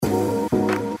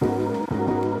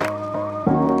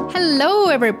Hello,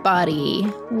 everybody.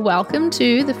 Welcome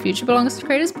to the Future Belongs to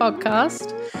Creators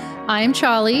podcast. I am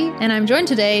Charlie, and I'm joined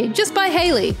today just by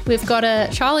Haley. We've got a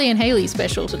Charlie and Haley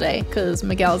special today because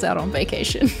Miguel's out on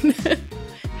vacation.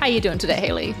 How you doing today,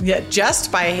 Haley? Yeah,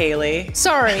 just by Haley.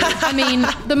 Sorry. I mean,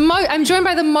 I'm joined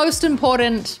by the most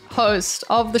important host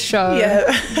of the show,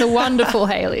 the wonderful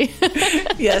Haley.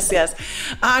 Yes.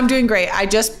 I'm doing great. I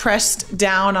just pressed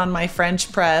down on my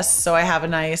French press, so I have a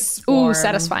nice warm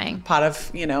satisfying pot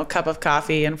of, cup of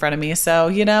coffee in front of me. So,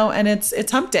 and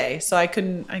it's hump day. So I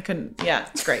couldn't,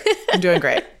 it's great. I'm doing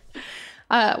great.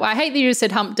 Well, I hate that you just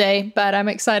said hump day, but I'm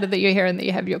excited that you're here and that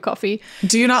you have your coffee.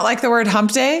 Do you not like the word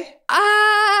hump day?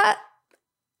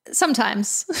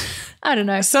 Sometimes. I don't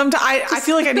know. I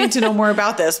feel like I need to know more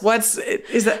about this.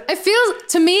 Is that? I feel,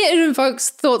 to me, it invokes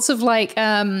thoughts of like,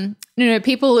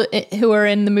 people who are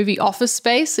in the movie Office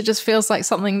Space. It just feels like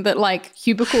something that like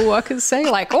cubicle workers say,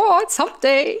 like, oh, it's hump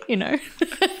day,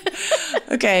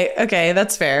 Okay,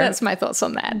 that's fair. That's my thoughts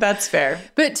on that. That's fair.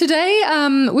 But today,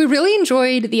 we really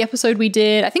enjoyed the episode we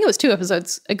did, I think it was 2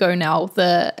 episodes ago now,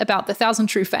 about the 1,000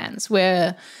 True Fans,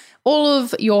 where all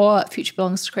of your Future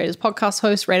Belongs to Creators podcast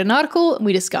hosts read an article and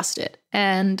we discussed it.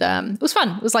 And it was fun.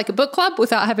 It was like a book club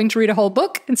without having to read a whole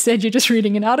book. Instead, you're just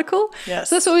reading an article.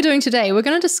 Yes. So that's what we're doing today. We're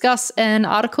going to discuss an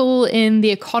article in The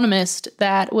Economist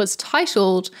that was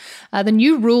titled The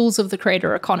New Rules of the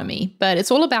Creator Economy. But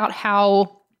it's all about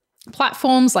how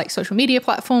platforms like social media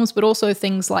platforms, but also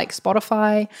things like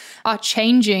Spotify are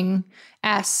changing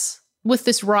with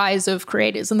this rise of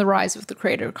creators and the rise of the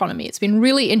creator economy. It's been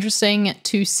really interesting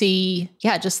to see,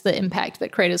 just the impact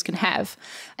that creators can have.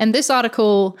 And this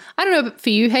article, I don't know for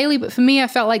you, Haley, but for me, I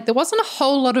felt like there wasn't a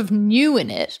whole lot of new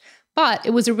in it, but it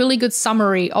was a really good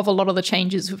summary of a lot of the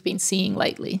changes we've been seeing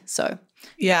lately. So,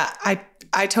 yeah,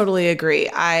 I totally agree.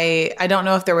 I don't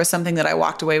know if there was something that I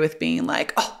walked away with being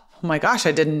like, oh my gosh,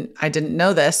 I didn't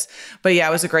know this. But yeah,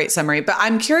 it was a great summary. But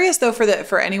I'm curious though,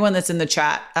 for anyone that's in the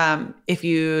chat, if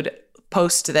you'd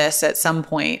post this at some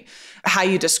point, how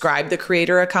you describe the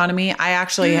creator economy. I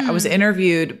was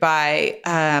interviewed by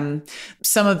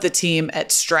some of the team at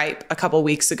Stripe a couple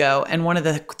weeks ago. And one of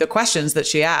the questions that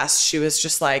she asked, she was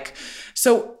just like,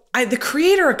 the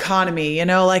creator economy,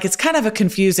 it's kind of a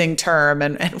confusing term.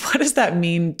 And what does that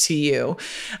mean to you?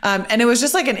 And it was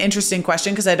just like an interesting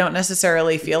question because I don't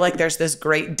necessarily feel like there's this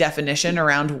great definition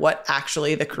around what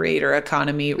actually the creator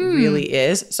economy really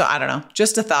is. So I don't know,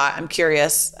 just a thought. I'm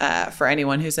curious for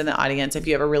anyone who's in the audience, if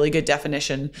you have a really good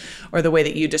definition or the way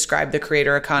that you describe the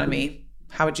creator economy,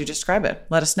 how would you describe it?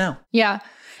 Let us know. Yeah.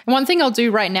 And one thing I'll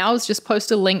do right now is just post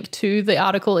a link to the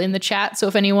article in the chat. So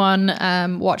if anyone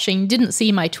watching didn't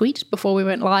see my tweet before we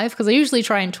went live, because I usually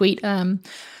try and tweet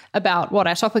about what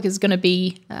our topic is going to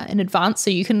be in advance, so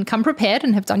you can come prepared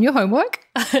and have done your homework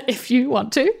if you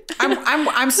want to.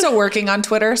 I'm still working on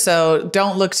Twitter, so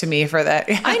don't look to me for that.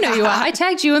 I know you are. I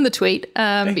tagged you in the tweet,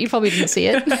 but you probably didn't see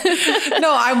it.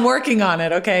 No, I'm working on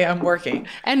it. Okay, I'm working.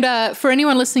 And for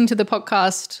anyone listening to the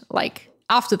podcast,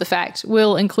 after the fact,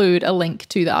 we'll include a link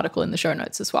to the article in the show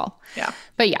notes as well. Yeah.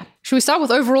 But yeah, should we start with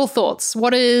overall thoughts?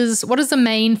 What is the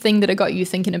main thing that it got you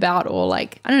thinking about, or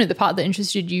the part that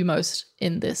interested you most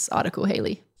in this article,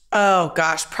 Haley? Oh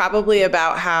gosh, probably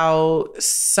about how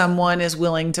someone is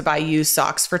willing to buy used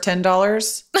socks for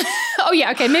 $10. Oh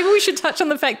yeah, okay. Maybe we should touch on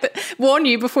the fact warn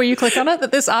you before you click on it,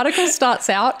 that this article starts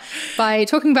out by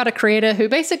talking about a creator who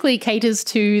basically caters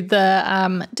to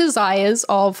the desires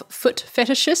of foot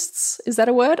fetishists. Is that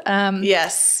a word?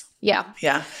 Yes. Yeah.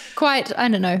 Yeah. Quite, I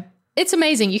don't know. It's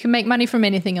amazing. You can make money from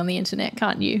anything on the internet,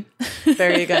 can't you?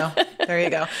 There you go.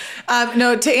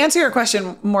 No, to answer your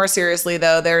question more seriously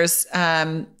though, there's,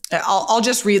 I'll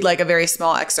just read a very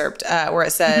small excerpt where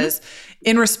it says,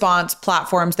 in response,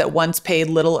 platforms that once paid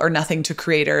little or nothing to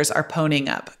creators are ponying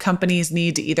up. Companies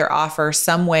need to either offer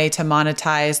some way to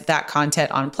monetize that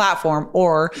content on platform,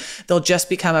 or they'll just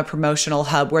become a promotional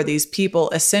hub where these people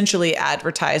essentially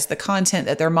advertise the content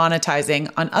that they're monetizing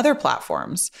on other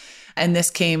platforms. And this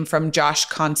came from Josh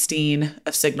Constine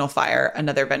of Signal Fire,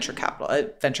 another venture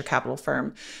capital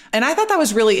firm. And I thought that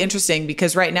was really interesting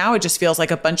because right now it just feels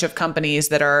like a bunch of companies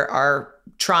that are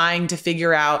trying to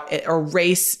figure out or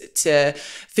race to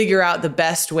figure out the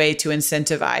best way to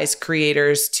incentivize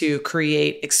creators to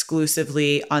create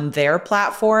exclusively on their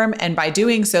platform. And by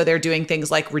doing so, they're doing things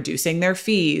like reducing their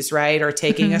fees, right? Or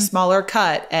taking a smaller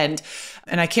cut. And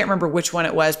and I can't remember which one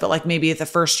it was, but like maybe the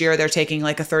first year they're taking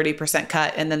like a 30%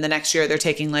 cut, and then the next year they're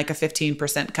taking like a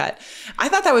 15% cut. I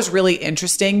thought that was really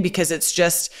interesting because it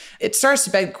starts to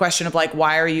beg the question of like,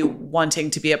 why are you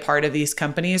wanting to be a part of these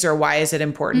companies, or why is it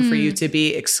important for you to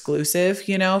be exclusive,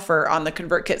 for on the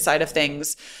ConvertKit side of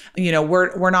things,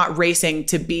 we're not racing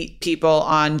to beat people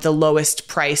on the lowest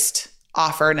priced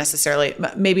offer necessarily.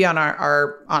 Maybe on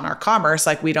our commerce,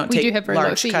 like we take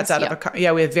large cuts out of we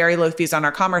have very low fees on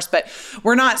our commerce, but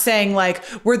we're not saying like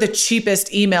we're the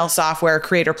cheapest email software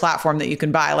creator platform that you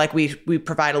can buy. Like we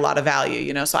provide a lot of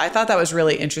value, so I thought that was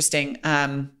really interesting.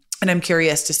 And I'm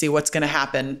curious to see what's going to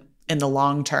happen in the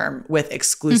long term with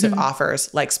exclusive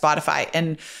offers like Spotify.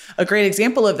 And a great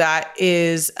example of that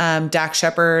is Dax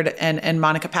Shepard and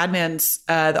Monica Padman's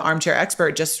The Armchair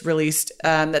Expert just released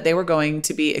that they were going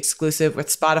to be exclusive with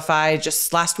Spotify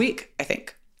just last week, I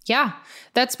think. Yeah,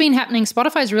 that's been happening.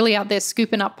 Spotify's really out there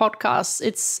scooping up podcasts.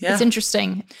 It's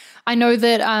interesting. I know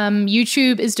that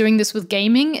YouTube is doing this with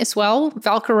gaming as well.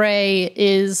 Valkyrae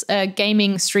is a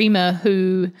gaming streamer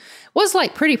who was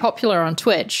like pretty popular on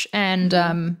Twitch,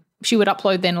 and she would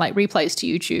upload then like replays to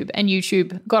YouTube, and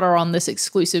YouTube got her on this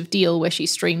exclusive deal where she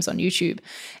streams on YouTube,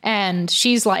 and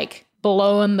she's like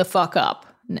blowing the fuck up.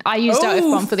 I used our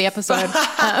F-bomb for the episode.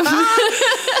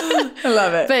 I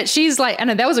love it. But she's like,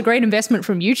 and that was a great investment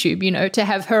from YouTube, to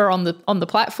have her on the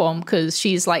platform, because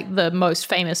she's like the most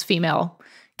famous female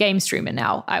game streamer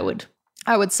now, I would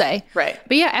say. Right.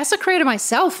 But yeah, as a creator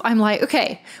myself, I'm like,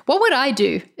 okay, what would I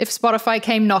do if Spotify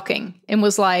came knocking and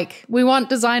was like, we want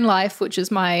Design Life, which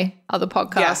is my other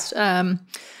podcast,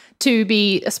 to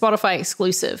be a Spotify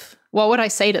exclusive? What would I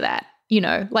say to that?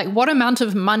 Like what amount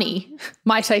of money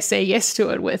might I say yes to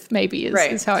it with, maybe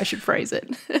is how I should phrase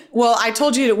it. Well, I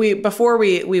told you before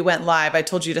we went live, I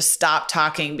told you to stop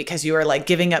talking because you were like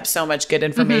giving up so much good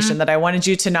information that I wanted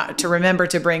you to remember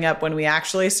to bring up when we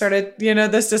actually started,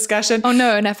 this discussion. Oh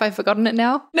no, and have I forgotten it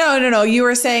now? No. You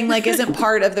were saying like, isn't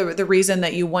part of the reason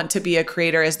that you want to be a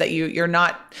creator is that you're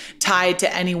not tied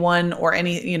to anyone or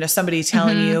any, somebody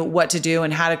telling you what to do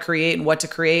and how to create and what to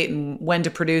create and when to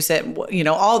produce it,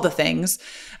 all the things.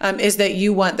 Is that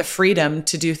you want the freedom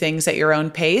to do things at your own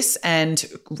pace and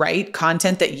write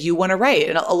content that you want to write.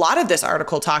 And a lot of this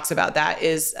article talks about that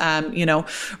is,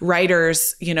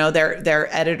 writers,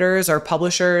 their editors or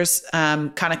publishers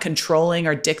kind of controlling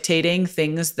or dictating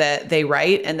things that they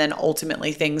write and then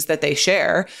ultimately things that they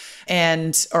share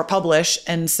or publish.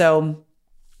 And so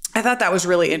I thought that was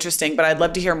really interesting, but I'd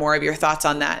love to hear more of your thoughts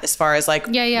on that as far as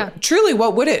like, truly,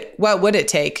 what would it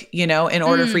take, in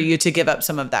order for you to give up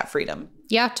some of that freedom?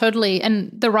 Yeah, totally. And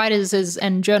the writers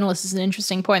and journalists is an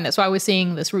interesting point. That's why we're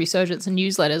seeing this resurgence in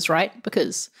newsletters, right?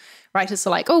 Because writers are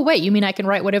like, oh, wait, you mean I can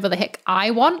write whatever the heck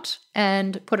I want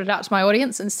and put it out to my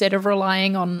audience instead of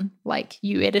relying on like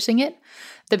you editing it?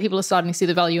 That people are starting to see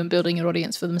the value in building an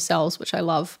audience for themselves, which I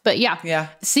love. But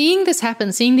seeing this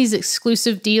happen, seeing these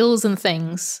exclusive deals and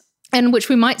things, and which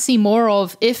we might see more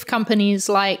of if companies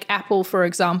like Apple, for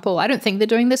example, I don't think they're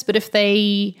doing this, but if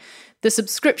the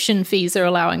subscription fees they're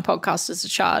allowing podcasters to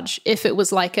charge, if it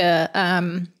was like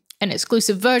an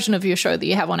exclusive version of your show that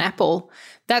you have on Apple,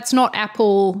 that's not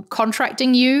Apple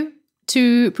contracting you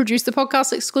to produce the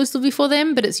podcast exclusively for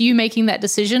them, but it's you making that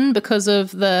decision because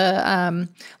of the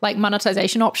like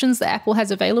monetization options that Apple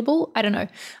has available. I don't know.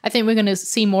 I think we're going to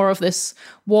see more of this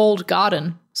walled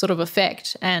garden sort of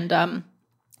effect. And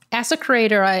as a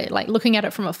creator, I like looking at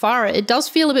it from afar, it does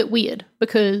feel a bit weird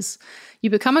because you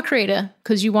become a creator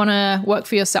because you want to work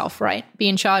for yourself, right? Be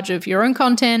in charge of your own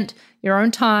content, your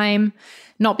own time,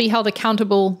 not be held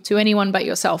accountable to anyone but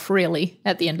yourself, really,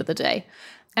 at the end of the day.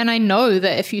 And I know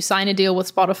that if you sign a deal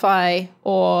with Spotify,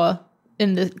 or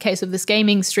in the case of this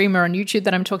gaming streamer on YouTube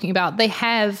that I'm talking about, they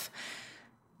have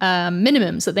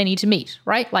minimums that they need to meet,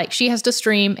 right? Like she has to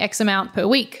stream X amount per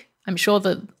week. I'm sure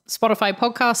that Spotify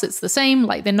podcasts, it's the same.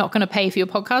 Like they're not going to pay for your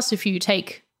podcast if you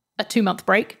take a 2-month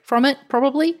break from it,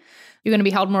 probably. You're going to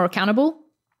be held more accountable.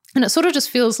 And it sort of just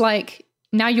feels like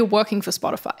now you're working for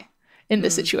Spotify in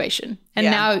this situation. And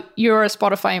now you're a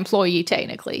Spotify employee,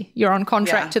 technically. You're on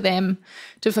contract to them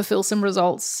to fulfill some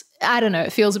results. I don't know.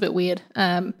 It feels a bit weird.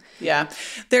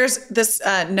 There's this,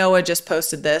 Noah just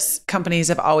posted this. Companies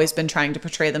have always been trying to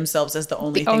portray themselves as the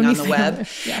only thing on the web.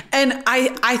 And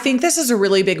I think this is a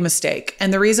really big mistake.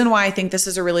 And the reason why I think this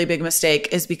is a really big mistake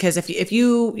is because if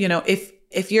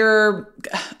if you're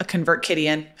a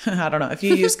ConvertKitian, I don't know, if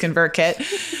you use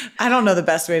ConvertKit, I don't know the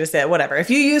best way to say it, whatever. If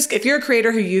you're a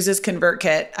creator who uses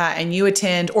ConvertKit and you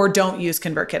attend or don't use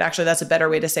ConvertKit, actually, that's a better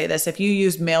way to say this. If you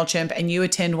use MailChimp and you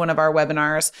attend one of our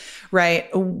webinars,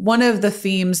 right, one of the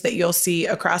themes that you'll see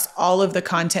across all of the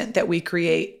content that we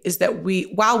create is that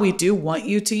while we do want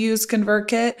you to use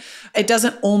ConvertKit, it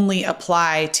doesn't only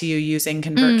apply to you using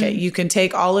ConvertKit. You can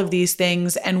take all of these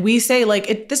things, and we say,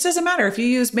 like, this doesn't matter if you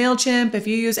use MailChimp, if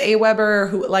you use Aweber,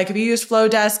 if you use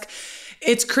Flowdesk,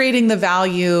 it's creating the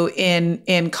value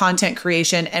in content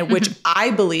creation, and which I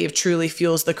believe truly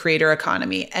fuels the creator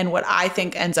economy. And what I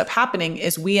think ends up happening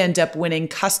is we end up winning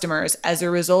customers as a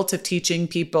result of teaching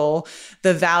people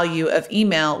the value of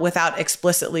email without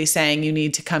explicitly saying you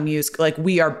need to come use, like,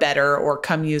 we are better or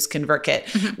come use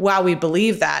ConvertKit. While we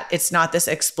believe that, it's not this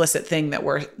explicit thing that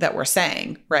we're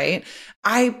saying, right?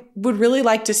 I would really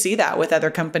like to see that with other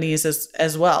companies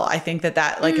as well. I think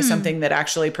that like is something that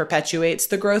actually perpetuates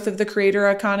the growth of the creator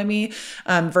economy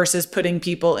versus putting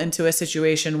people into a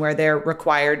situation where they're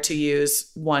required to use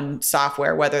one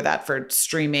software, whether that for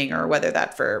streaming or whether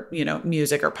that for,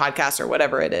 music or podcasts or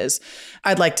whatever it is.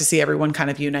 I'd like to see everyone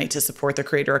kind of unite to support the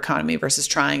creator economy versus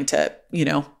trying to,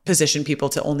 position people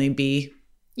to only be,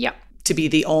 to be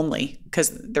the only, because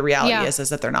the reality is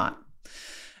that they're not.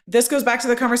 This goes back to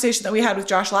the conversation that we had with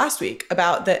Josh last week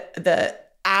about the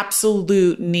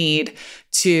absolute need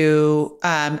to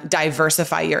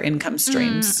diversify your income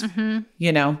streams.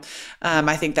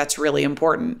 I think that's really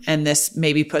important. And this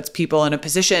maybe puts people in a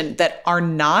position that are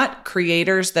not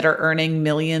creators that are earning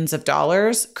millions of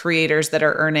dollars, creators that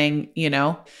are earning,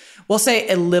 we'll say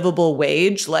a livable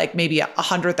wage, like maybe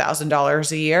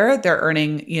 $100,000 a year. They're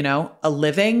earning, a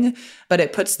living, but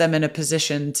it puts them in a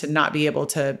position to not be able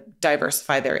to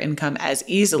diversify their income as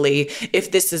easily if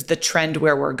this is the trend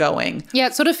where we're going. Yeah,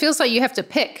 it sort of feels like you have to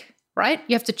pick, right?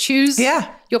 You have to choose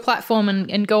your platform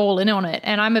and go all in on it.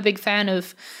 And I'm a big fan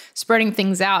of spreading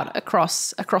things out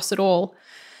across it all.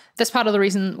 That's part of the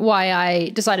reason why I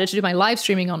decided to do my live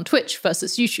streaming on Twitch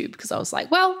versus YouTube, because I was like,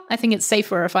 well, I think it's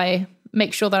safer if I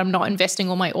make sure that I'm not investing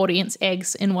all my audience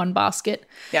eggs in one basket.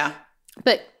 Yeah.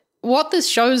 But what this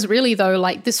shows really, though,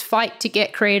 like this fight to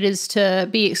get creators to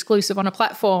be exclusive on a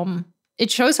platform, it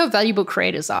shows how valuable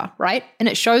creators are, right? And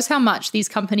it shows how much these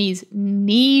companies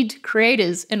need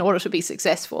creators in order to be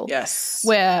successful. Yes.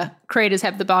 Where creators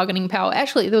have the bargaining power.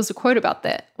 Actually, there was a quote about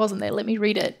that, wasn't there? Let me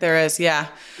read it. There is, yeah.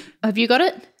 Have you got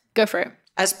it? Go for it.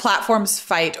 As platforms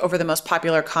fight over the most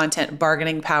popular content,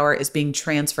 bargaining power is being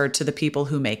transferred to the people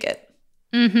who make it.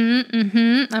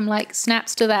 I'm like,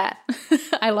 snaps to that.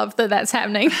 I love that that's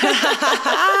happening.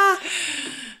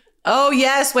 Oh,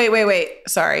 yes. Wait.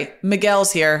 Sorry.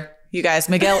 Miguel's here. You guys,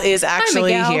 Miguel is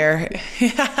actually here.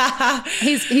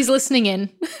 He's listening in.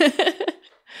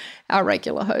 Our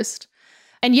regular host.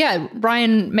 And yeah,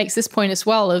 Brian makes this point as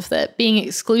well of that being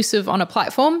exclusive on a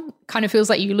platform kind of feels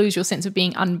like you lose your sense of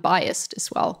being unbiased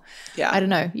as well. Yeah. I don't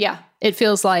know. Yeah. It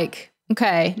feels like,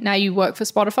 okay, now you work for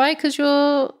Spotify because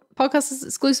your podcast is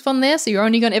exclusive on there, so you're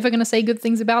only ever going to say good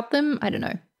things about them. I don't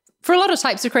know. For a lot of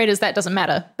types of creators, that doesn't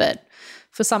matter, but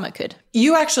for some it could.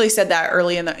 You actually said that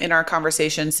early in our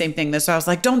conversation, same thing. So I was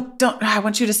like, don't, I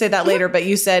want you to say that later. But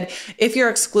you said, if you're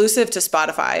exclusive to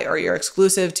Spotify or you're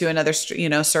exclusive to another,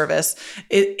 service,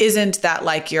 isn't that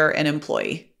like you're an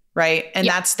employee? Right. And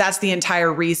that's the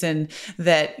entire reason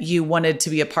that you wanted to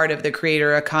be a part of the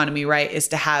creator economy, right? Is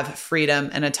to have freedom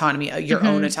and autonomy, your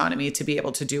own autonomy to be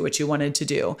able to do what you wanted to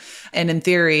do. And in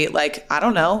theory, like, I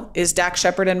don't know, is Dax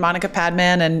Shepard and Monica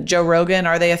Padman and Joe Rogan,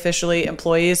 are they officially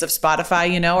employees of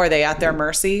Spotify? Are they at their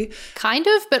mercy? Kind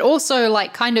of, but also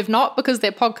like kind of not, because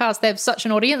their podcast, they have such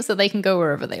an audience that they can go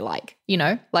wherever they like,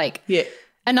 like. Yeah.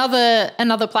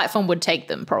 Another platform would take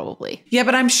them probably. Yeah,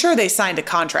 but I'm sure they signed a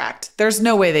contract. There's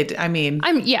no way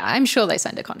I'm sure they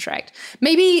signed a contract.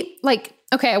 Maybe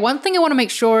one thing I want to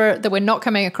make sure that we're not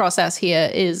coming across as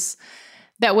here is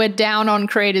that we're down on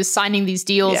creators signing these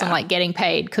deals and getting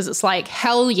paid, because it's like,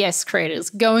 hell yes,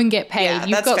 creators, go and get paid. Yeah,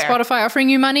 You've got fair. Spotify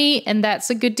offering you money and that's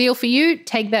a good deal for you.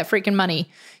 Take that freaking money.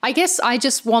 I guess I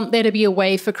just want there to be a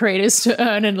way for creators to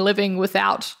earn a living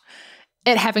without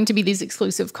it having to be these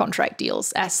exclusive contract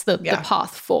deals as the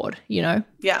path forward, Yeah.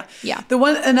 Yeah.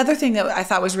 Another thing that I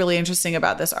thought was really interesting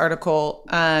about this article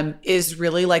is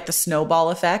really like the snowball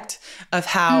effect of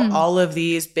how all of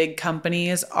these big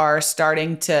companies are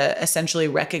starting to essentially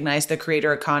recognize the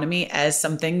creator economy as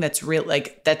something that's real,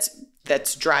 like that's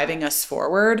that's driving us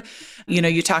forward. You know,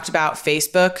 you talked about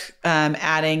Facebook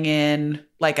adding in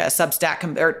like a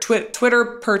Substack, or Twitter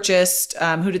purchased,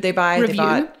 who did they buy? Review. They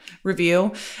bought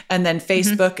Review. And then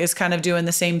Facebook is kind of doing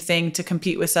the same thing to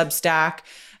compete with Substack.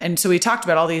 And so we talked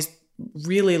about all these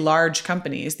really large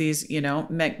companies, these, you know,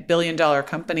 billion-dollar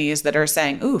companies that are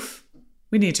saying, oof,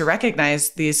 we need to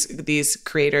recognize these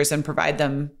creators and provide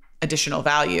them additional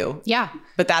value. Yeah.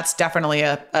 But that's definitely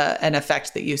an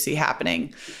effect that you see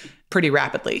happening pretty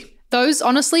rapidly. Those,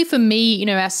 honestly, for me, you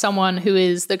know, as someone who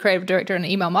is the creative director in an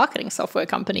email marketing software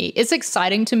company, it's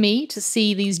exciting to me to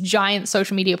see these giant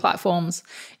social media platforms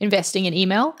investing in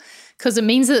email, because it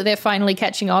means that they're finally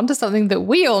catching on to something that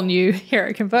we all knew here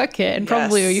at ConvertKit, and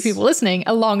probably all you people listening,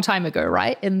 a long time ago,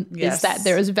 right? And is that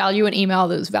there is value in email,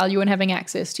 there's value in having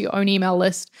access to your own email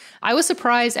list. I was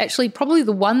surprised, actually, probably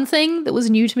the one thing that was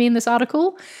new to me in this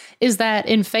article is that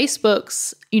in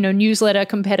Facebook's, you know, newsletter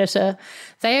competitor,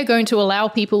 they are going to allow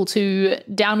people to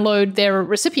download their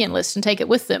recipient list and take it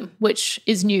with them, which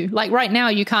is new. Like right now,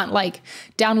 you can't like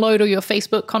download all your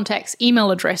Facebook contacts' email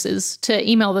addresses to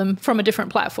email them from a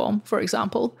different platform, for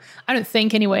example. I don't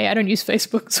think anyway. I don't use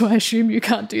Facebook, so I assume you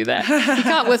can't do that. You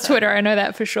can't with Twitter. I know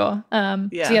that for sure. So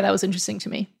yeah, that was interesting to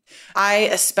me. I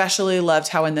especially loved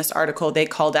how in this article they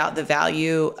called out the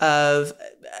value of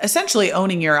essentially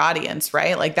owning your audience,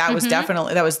 right? Like that was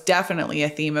definitely a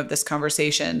theme of this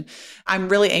conversation. I'm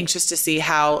really anxious to see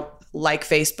how, like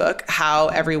Facebook, how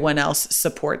everyone else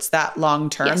supports that long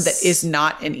term that is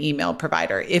not an email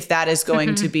provider. If that is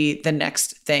going to be the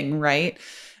next thing, right?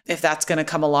 If that's going to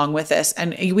come along with this.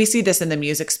 And we see this in the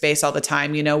music space all the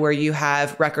time, you know, where you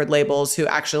have record labels who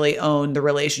actually own the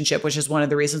relationship, which is one of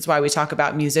the reasons why we talk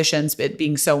about musicians, it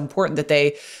being so important that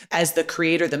they, as the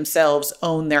creator themselves,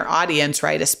 own their audience,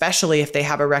 right? Especially if they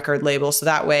have a record label. So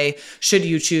that way, should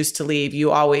you choose to leave, you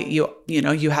always,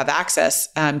 you have access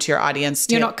to your audience.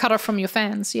 You're not cut off from your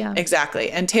fans. Yeah,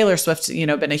 exactly. And Taylor Swift's, you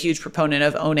know, been a huge proponent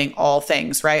of owning all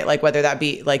things, right? Like whether that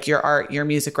be like your art, your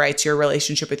music rights, your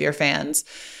relationship with your fans.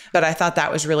 But I thought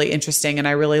that was really interesting. And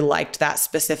I really liked that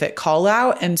specific call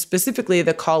out, and specifically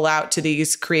the call out to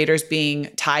these creators being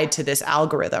tied to this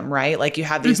algorithm, right? Like you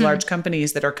have these large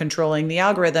companies that are controlling the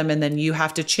algorithm, and then you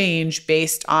have to change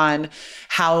based on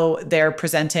how they're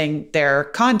presenting their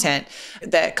content.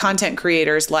 That content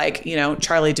creators like, you know,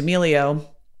 Charli D'Amelio,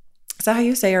 is that how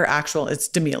you say her actual? It's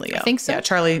D'Amelio. I think so. Yeah,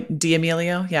 Charli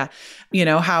D'Amelio. Yeah. You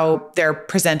know, how they're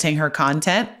presenting her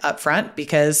content up front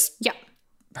because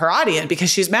her audience, because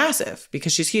she's massive,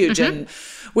 because she's huge. And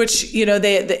which, you know,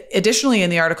 they additionally in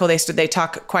the article, they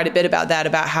talk quite a bit about that,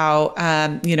 about how,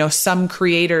 you know, some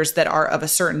creators that are of a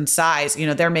certain size, you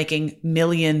know, they're making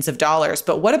millions of dollars.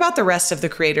 But what about the rest of the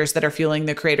creators that are fueling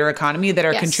the creator economy that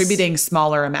are contributing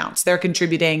smaller amounts? They're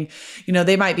contributing, you know,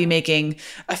 they might be making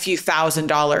a few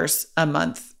 $1,000s a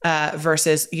month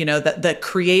versus, you know, the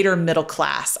creator middle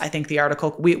class. I think the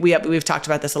article, we've talked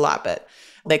about this a lot, but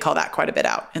they call that quite a bit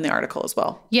out in the article as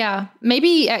well. Yeah.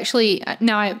 Maybe actually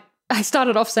now I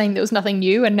started off saying there was nothing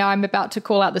new, and now I'm about to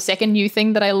call out the second new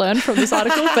thing that I learned from this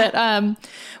article, but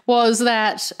was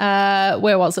that,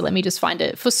 where was it? Let me just find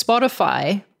it. For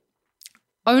Spotify,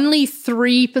 only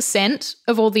 3%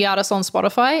 of all the artists on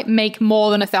Spotify make more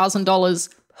than $1,000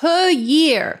 per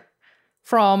year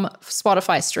from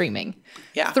Spotify streaming.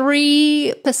 Yeah.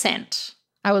 3%.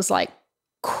 I was like,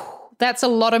 that's a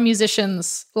lot of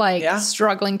musicians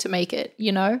struggling to make it,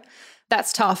 you know?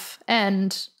 That's tough.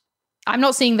 And I'm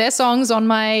not seeing their songs on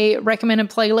my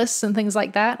recommended playlists and things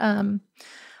like that.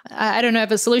 I don't know if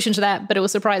a solution to that, but it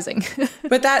was surprising.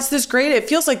 But that's this great, it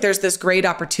feels like there's this great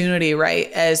opportunity,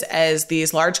 right? As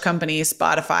these large companies,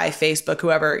 Spotify, Facebook,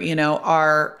 whoever, you know,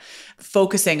 are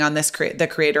focusing on this, the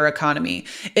creator economy.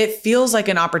 It feels like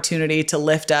an opportunity to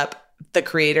lift up the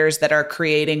creators that are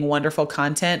creating wonderful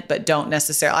content, but don't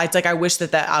necessarily, it's like, I wish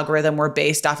that algorithm were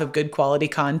based off of good quality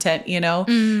content, you know,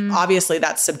 obviously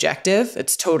that's subjective.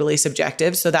 It's totally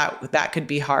subjective. So that could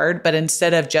be hard, but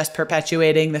instead of just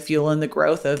perpetuating the fuel and the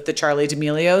growth of the Charli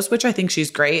D'Amelios, which I think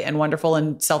she's great and wonderful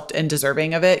and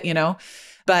deserving of it, you know,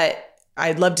 but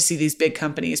I'd love to see these big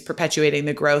companies perpetuating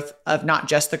the growth of not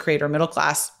just the creator middle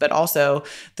class, but also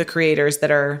the creators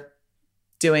that are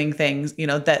doing things, you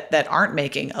know, that aren't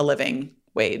making a living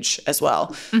wage as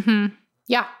well.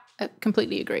 Yeah, I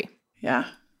completely agree. Yeah.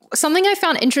 Something I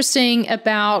found interesting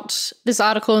about this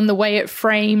article and the way it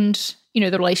framed, you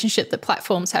know, the relationship that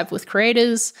platforms have with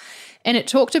creators. And it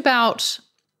talked about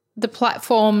the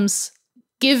platforms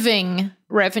giving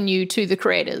revenue to the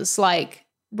creators, like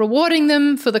rewarding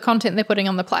them for the content they're putting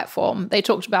on the platform. They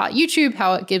talked about YouTube,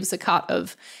 how it gives a cut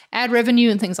of ad revenue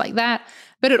and things like that.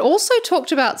 But it also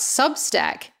talked about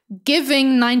Substack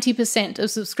giving 90%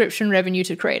 of subscription revenue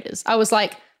to creators. I was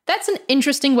like, that's an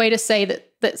interesting way to say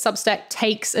that Substack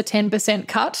takes a 10%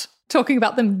 cut, talking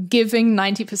about them giving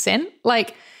 90%.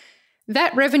 Like,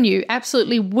 that revenue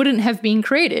absolutely wouldn't have been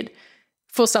created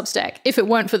for Substack if it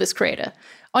weren't for this creator.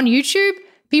 On YouTube,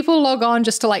 people log on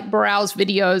just to like browse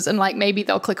videos and like maybe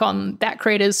they'll click on that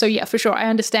creators. So yeah, for sure, I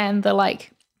understand the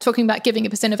like talking about giving a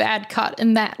percent of ad cut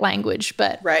in that language,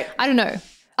 but right. I don't know.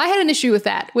 I had an issue with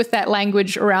that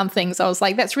language around things. I was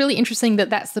like, that's really interesting that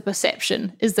that's the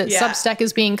perception, is that Substack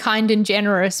is being kind and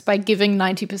generous by giving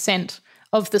 90%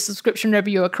 of the subscription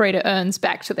revenue a creator earns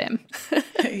back to them.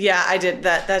 Yeah, I did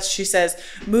that. That's, she says,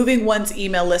 moving one's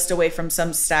email list away from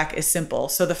Substack is simple.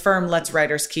 So the firm lets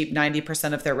writers keep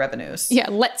 90% of their revenues. Yeah,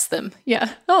 lets them.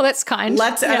 Yeah. Oh, that's kind. And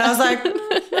I was like,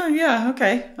 oh, yeah,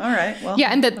 okay. All right. Well,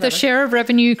 yeah, and the share of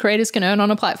revenue creators can earn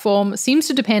on a platform seems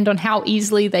to depend on how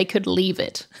easily they could leave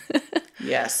it.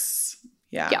 Yes.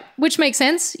 Yeah. Yeah, which makes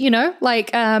sense, like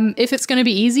if it's going to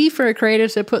be easy for a creator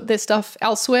to put their stuff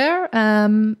elsewhere,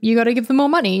 you got to give them more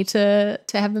money to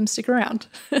have them stick around.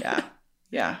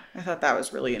 Yeah. I thought that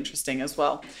was really interesting as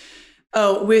well.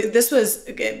 Oh, this was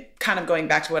kind of going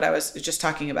back to what I was just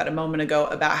talking about a moment ago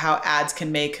about how ads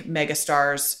can make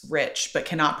megastars rich, but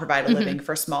cannot provide a living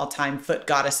for small-time foot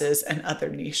goddesses and other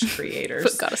niche creators.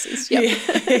 Foot goddesses, yep.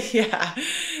 Yeah,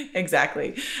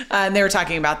 exactly. And they were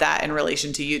talking about that in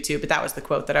relation to YouTube, but that was the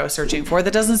quote that I was searching for.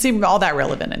 That doesn't seem all that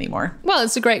relevant anymore. Well,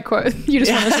 it's a great quote. You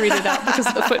just wanted to read it out because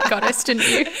of the foot goddess, didn't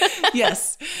you?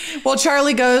 Yes. Well,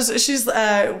 Charlie goes, she's,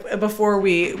 before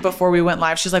we went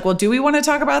live, she's like, well, do we want to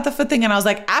talk about the foot thing? And I was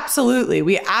like, absolutely.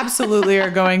 We absolutely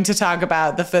are going to talk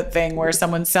about the foot thing where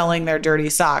someone's selling their dirty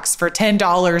socks for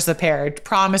 $10 a pair.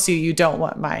 Promise you don't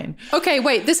want mine. Okay,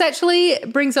 wait. This actually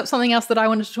brings up something else that I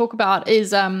wanted to talk about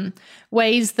is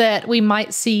ways that we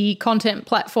might see content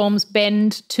platforms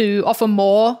bend to offer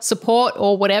more support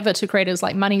or whatever to creators,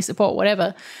 like money support,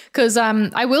 whatever. Because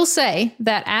I will say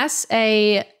that as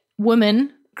a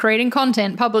woman creating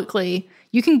content publicly,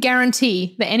 you can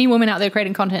guarantee that any woman out there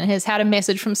creating content has had a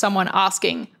message from someone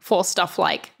asking for stuff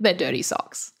like their dirty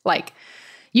socks. Like,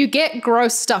 you get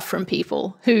gross stuff from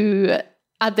people who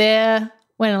are there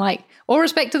when, like, all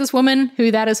respect to this woman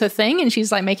who that is her thing and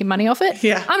she's like making money off it.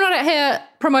 Yeah. I'm not out here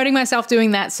promoting myself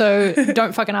doing that, so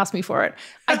don't fucking ask me for it.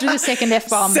 I do the second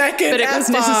F-bomb, but it was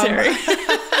necessary.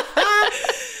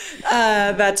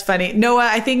 That's funny. Noah,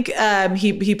 I think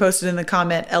he posted in the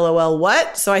comment, LOL,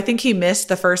 what? So I think he missed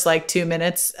the first like 2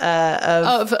 minutes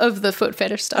of the foot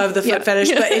fetish stuff. Of the foot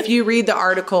fetish. But if you read the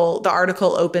article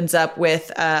opens up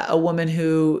with a woman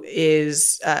who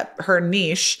is, her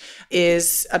niche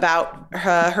is about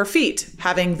her feet,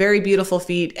 having very beautiful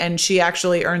feet. And she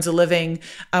actually earns a living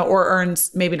or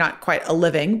earns maybe not quite a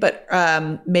living, but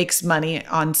makes money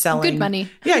on selling. Good money.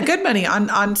 Yeah, good money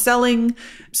on selling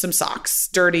some socks,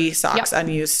 dirty socks,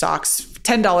 unused socks,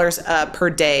 $10 per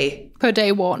day. Per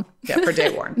day worn. Yeah, per day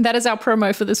worn. That is our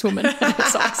promo for this woman.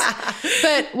 Socks.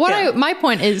 But my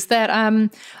point is that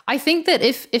I think that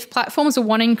if platforms are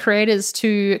wanting creators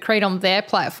to create on their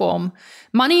platform,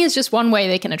 money is just one way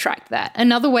they can attract that.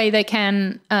 Another way they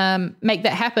can make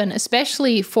that happen,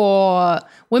 especially for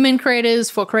women creators,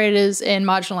 for creators in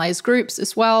marginalized groups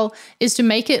as well, is to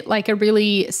make it like a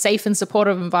really safe and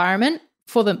supportive environment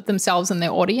for themselves and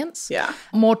their audience. Yeah.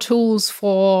 More tools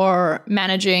for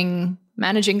managing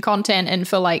content and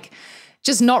for like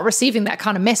just not receiving that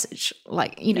kind of message.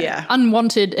 Like,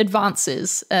 unwanted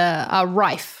advances are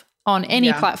rife on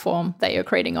any platform that you're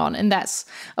creating on. And that's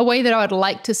a way that I would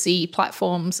like to see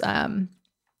platforms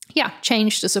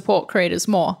change to support creators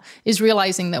more, is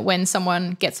realizing that when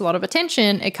someone gets a lot of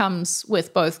attention, it comes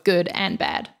with both good and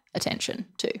bad attention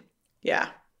too. Yeah.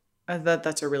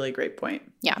 That's a really great point.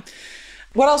 Yeah.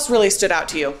 What else really stood out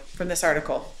to you from this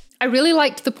article? I really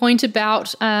liked the point about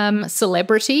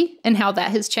celebrity and how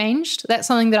that has changed. That's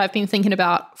something that I've been thinking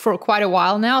about for quite a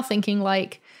while now, thinking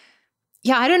like,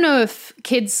 I don't know if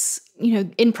kids,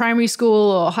 in primary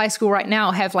school or high school right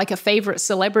now have like a favorite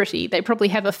celebrity. They probably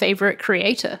have a favorite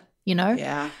creator,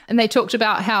 Yeah. And they talked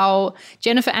about how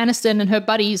Jennifer Aniston and her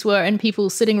buddies were in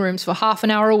people's sitting rooms for half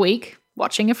an hour a week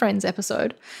watching a Friends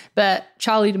episode, but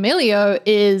Charli D'Amelio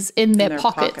is in their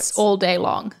pockets all day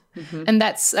long. Mm-hmm. And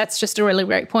that's just a really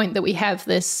great point, that we have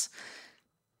this,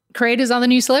 creators are the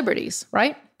new celebrities,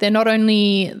 right? They're not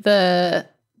only the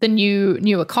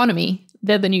new economy,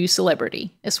 they're the new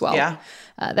celebrity as well. Yeah.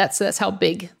 That's how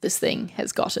big this thing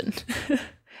has gotten.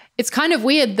 It's kind of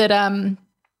weird that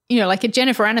like a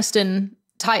Jennifer Aniston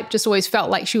type just always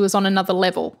felt like she was on another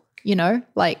level,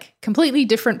 like completely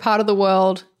different part of the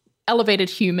world, elevated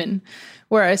human,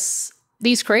 whereas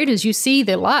these creators, you see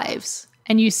their lives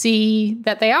and you see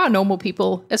that they are normal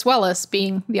people as well as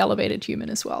being the elevated human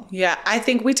as well. Yeah, I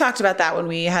think we talked about that when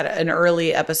we had an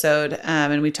early episode,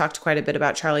 and we talked quite a bit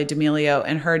about Charli D'Amelio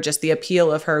and her, just the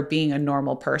appeal of her being a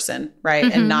normal person, right?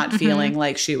 And not feeling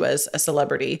like she was a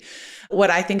celebrity. What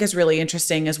I think is really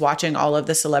interesting is watching all of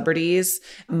the celebrities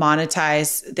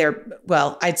monetize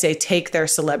I'd say take their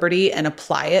celebrity and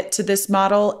apply it to this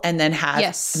model and then have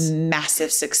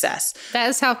massive success. That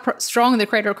is how strong the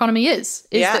creator economy is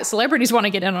that celebrities want to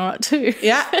get in on it too.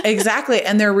 Yeah, exactly.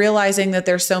 And they're realizing that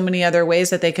there's so many other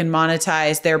ways that they can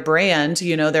monetize their brand,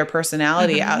 their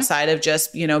personality outside of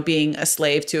just, being a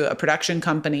slave to a production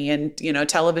company and,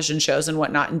 television shows and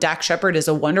whatnot. And Dax Shepard is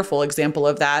a wonderful example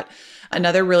of that.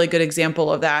 Another really good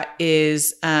example of that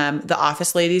is the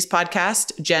Office Ladies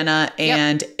podcast, Jenna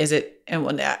and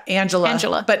Angela?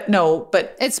 Angela.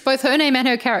 But it's both her name and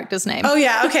her character's name. Oh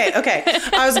yeah. Okay.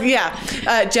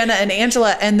 Jenna and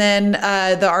Angela. And then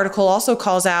the article also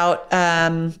calls out,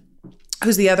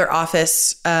 who's the other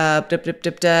Office? Brian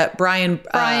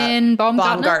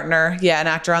Baumgartner. Yeah, an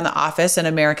actor on The Office, an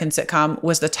American sitcom,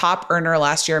 was the top earner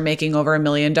last year, making over $1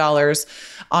 million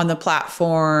on the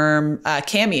platform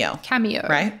Cameo.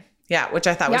 Right? Yeah, which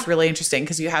I thought was really interesting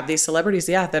because you have these celebrities,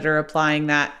 that are applying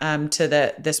that to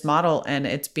this model, and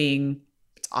it's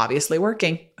obviously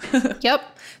working. Yep.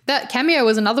 That Cameo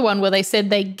was another one where they said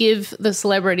they give the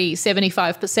celebrity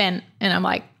 75%, and I'm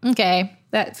like, okay,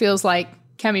 that feels like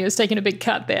Cameo's taking a big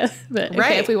cut there. But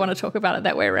okay, if we want to talk about it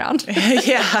that way around.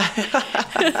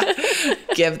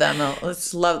 Give them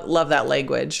let's love that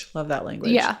language. Love that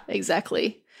language. Yeah,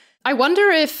 exactly. I wonder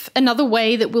if another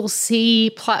way that we'll see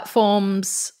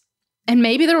platforms, and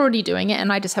maybe they're already doing it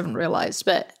and I just haven't realized,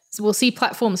 but we'll see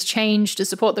platforms change to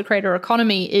support the creator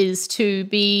economy is to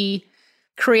be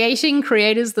creating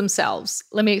creators themselves.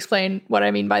 Let me explain what I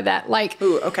mean by that.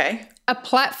 A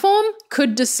platform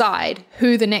could decide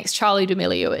who the next Charli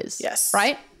D'Amelio is. Yes.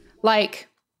 Right? Like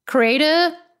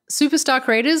superstar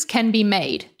creators can be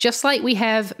made, just like we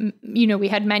have, we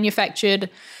had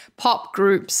manufactured pop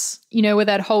groups, where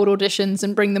they'd hold auditions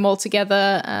and bring them all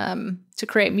together to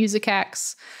create music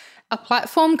acts. A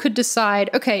platform could decide,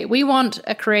 okay, we want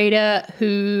a creator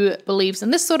who believes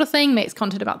in this sort of thing, makes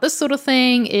content about this sort of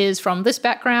thing, is from this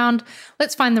background.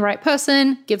 Let's find the right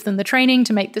person, give them the training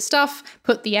to make this stuff,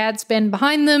 put the ad spend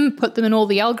behind them, put them in all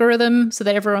the algorithm so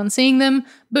that everyone's seeing them.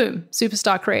 Boom,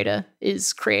 superstar creator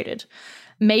is created.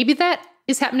 Maybe that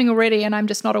is happening already and I'm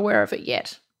just not aware of it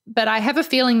yet. But I have a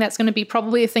feeling that's going to be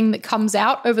probably a thing that comes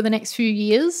out over the next few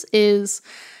years, is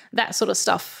that sort of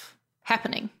stuff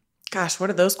happening. Gosh, what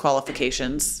are those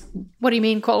qualifications? What do you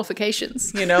mean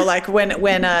qualifications? Like when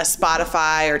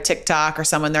Spotify or TikTok or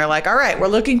someone, they're like, all right, we're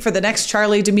looking for the next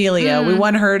Charli D'Amelio. We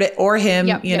want her to, or him,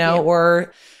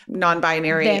 or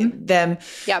non-binary, them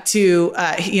to,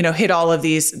 hit all of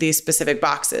these specific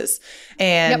boxes.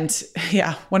 And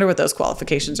wonder what those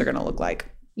qualifications are going to look like.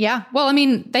 Yeah. Well, I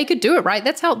mean, they could do it, right?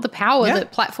 That's how the power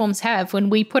that platforms have. When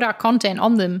we put our content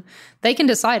on them, they can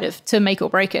decide to make or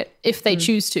break it if they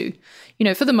choose to.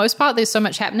 For the most part, there's so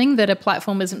much happening that a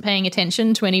platform isn't paying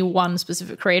attention to any one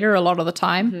specific creator a lot of the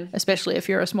time, especially if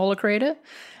you're a smaller creator.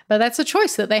 But that's a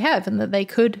choice that they have and that they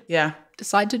could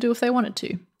decide to do if they wanted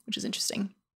to, which is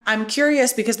interesting. I'm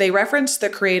curious because they referenced the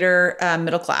creator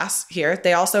middle class here.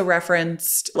 They also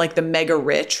referenced like the mega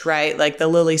rich, right? Like the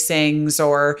Lilly Singhs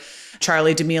or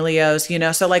Charli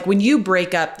D'Amelio's, So like when you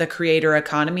break up the creator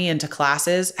economy into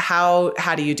classes, how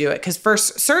do you do it? Because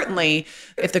first, certainly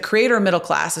if the creator middle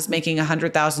class is making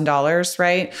 $100,000,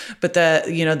 right? But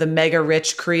the mega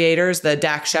rich creators, the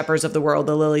Dax Shepards of the world,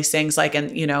 the Lilly Singhs,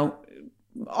 and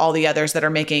all the others that are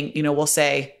making, we'll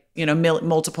say,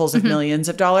 multiples of millions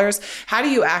of dollars. How do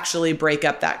you actually break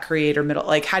up that creator middle?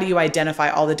 Like, how do you identify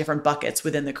all the different buckets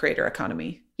within the creator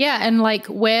economy? Yeah. And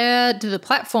where do the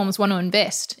platforms want to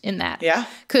invest in that? Yeah.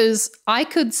 Because I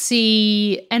could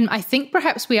see, and I think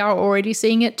perhaps we are already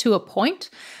seeing it to a point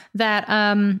that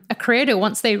a creator,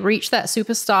 once they reach that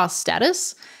superstar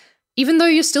status, even though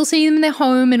you're still seeing them in their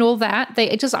home and all that,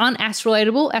 they just aren't as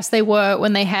relatable as they were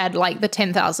when they had the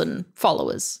 10,000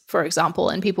 followers, for example,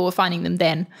 and people were finding them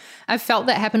then. I've felt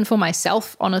that happen for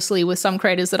myself, honestly, with some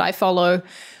creators that I follow.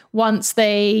 Once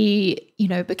they,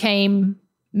 became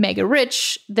mega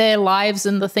rich, their lives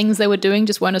and the things they were doing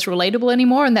just weren't as relatable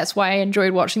anymore. And that's why I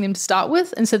enjoyed watching them to start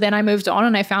with. And so then I moved on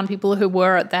and I found people who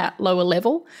were at that lower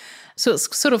level. So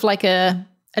it's sort of like a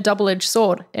double-edged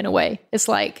sword in a way. It's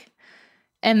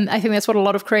and I think that's what a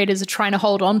lot of creators are trying to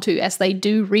hold on to as they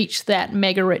do reach that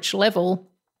mega rich level.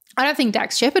 I don't think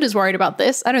Dax Shepard is worried about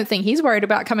this. I don't think he's worried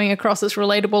about coming across as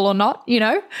relatable or not, you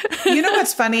know? You know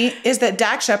what's funny is that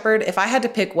Dax Shepard, if I had to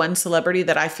pick one celebrity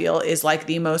that I feel is like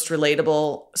the most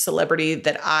relatable celebrity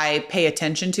that I pay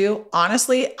attention to,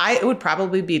 honestly, it would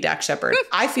probably be Dax Shepard.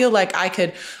 I feel like I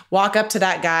could walk up to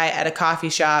that guy at a coffee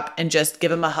shop and just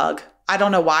give him a hug. I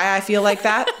don't know why I feel like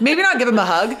that. Maybe not give him a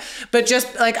hug, but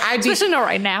just like especially not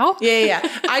right now. Yeah.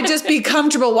 I'd just be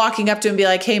comfortable walking up to him and be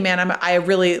like, hey man, I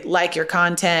really like your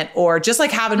content, or just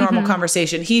like have a normal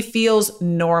conversation. He feels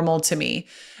normal to me.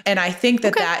 And I think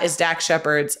that that is Dax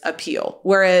Shepard's appeal.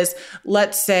 Whereas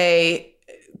let's say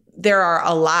there are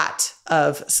a lot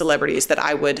of celebrities that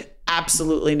I would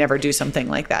absolutely never do something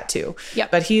like that to.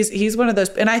 Yep. But he's one of those,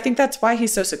 and I think that's why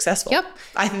he's so successful. Yep.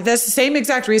 I think that's the same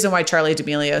exact reason why Charli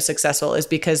D'Amelio is successful, is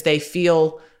because they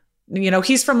feel, you know,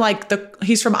 he's from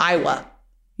Iowa,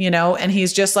 you know, and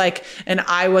he's just like an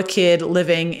Iowa kid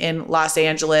living in Los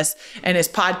Angeles, and his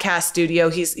podcast studio,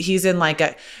 he's in like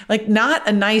not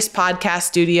a nice podcast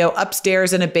studio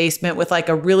upstairs in a basement with like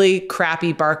a really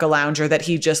crappy Barcalounger that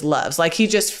he just loves. Like he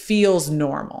just feels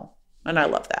normal. And I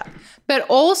love that. But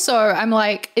also I'm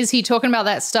like, is he talking about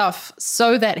that stuff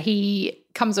so that he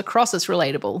comes across as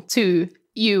relatable to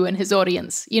you and his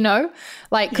audience, you know?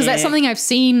 Like, because that's something I've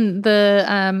seen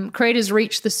the creators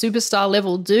reach the superstar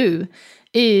level do,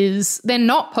 is they're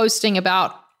not posting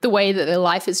about the way that their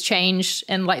life has changed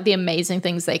and like the amazing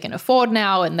things they can afford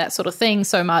now and that sort of thing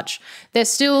so much. They're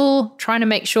still trying to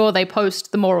make sure they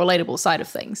post the more relatable side of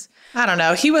things. I don't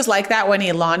know. He was like that when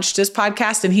he launched his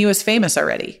podcast and he was famous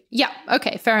already. Yeah.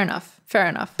 Okay. Fair enough.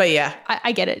 But yeah.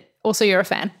 I get it. Also, you're a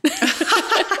fan.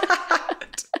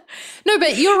 No,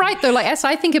 but you're right though. Like as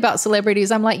I think about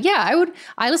celebrities, I'm like, yeah,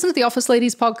 I listen to the Office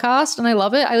Ladies podcast and I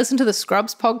love it. I listen to the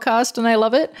Scrubs podcast and I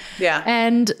love it. Yeah.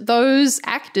 And those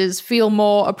actors feel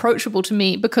more approachable to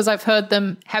me because I've heard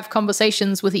them have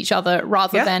conversations with each other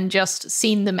rather than just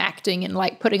seen them acting and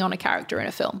like putting on a character in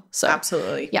a film. So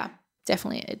absolutely. Yeah.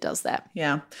 Definitely it does that.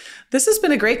 Yeah. This has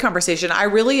been a great conversation. I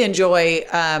really enjoy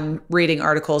reading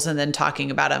articles and then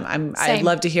talking about them. I'd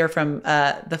love to hear from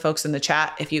the folks in the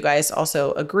chat if you guys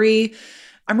also agree.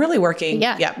 I'm really working.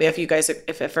 Yeah. If you guys,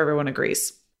 if everyone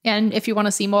agrees. And if you want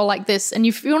to see more like this, and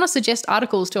if you want to suggest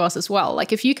articles to us as well,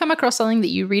 like if you come across something that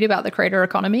you read about the creator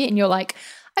economy and you're like,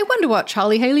 I wonder what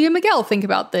Charlie, Haley, and Miguel think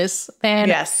about this,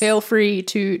 then feel free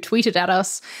to tweet it at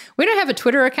us. We don't have a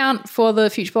Twitter account for the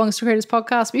Future Belongs to Creators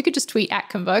podcast, but you could just tweet at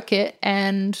ConvertKit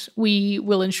and we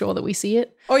will ensure that we see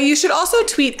it. Or you should also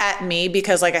tweet at me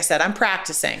because, like I said, I'm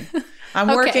practicing. I'm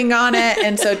working on it.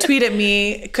 And so tweet at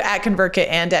me at ConvertKit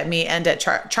and at me and at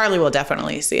Charlie will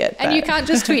definitely see it. And you can't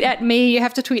just tweet at me. You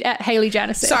have to tweet at Haley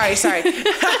Janicek. Sorry.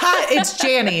 It's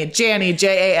Jani, Jani.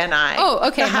 Oh,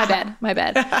 okay. My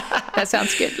bad. That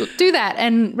sounds good. Do that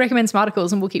and recommend some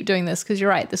articles and we'll keep doing this because you're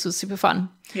right. This was super fun.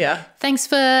 Yeah. Thanks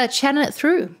for chatting it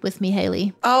through with me,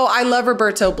 Haley. Oh, I love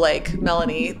Roberto Blake,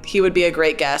 Melanie. He would be a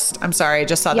great guest. I'm sorry. I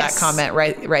just saw that comment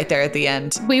right there at the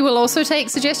end. We will also take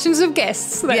suggestions of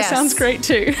guests. That sounds great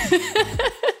too.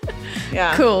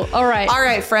 Yeah. Cool. All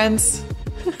right, friends.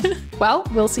 Well,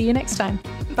 we'll see you next time.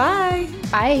 Bye.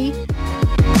 Bye.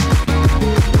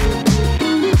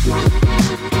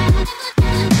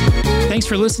 Thanks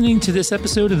for listening to this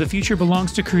episode of The Future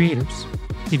Belongs to Creators.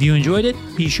 If you enjoyed it,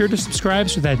 be sure to subscribe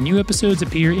so that new episodes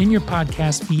appear in your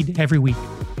podcast feed every week.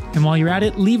 And while you're at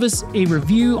it, leave us a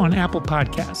review on Apple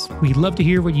Podcasts. We'd love to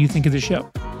hear what you think of the show.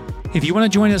 If you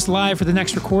want to join us live for the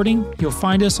next recording, you'll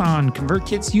find us on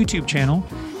ConvertKit's YouTube channel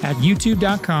at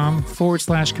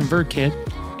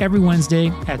youtube.com/ConvertKit every Wednesday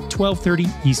at 12:30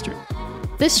 Eastern.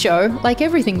 This show, like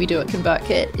everything we do at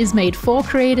ConvertKit, is made for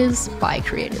creators by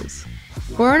creators.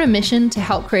 We're on a mission to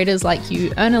help creators like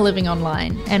you earn a living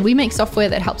online, and we make software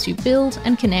that helps you build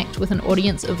and connect with an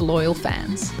audience of loyal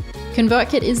fans.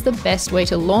 ConvertKit is the best way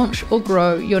to launch or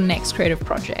grow your next creative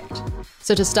project.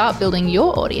 So to start building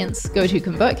your audience, go to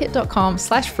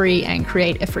convertkit.com/free and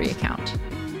create a free account.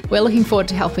 We're looking forward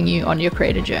to helping you on your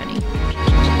creator journey.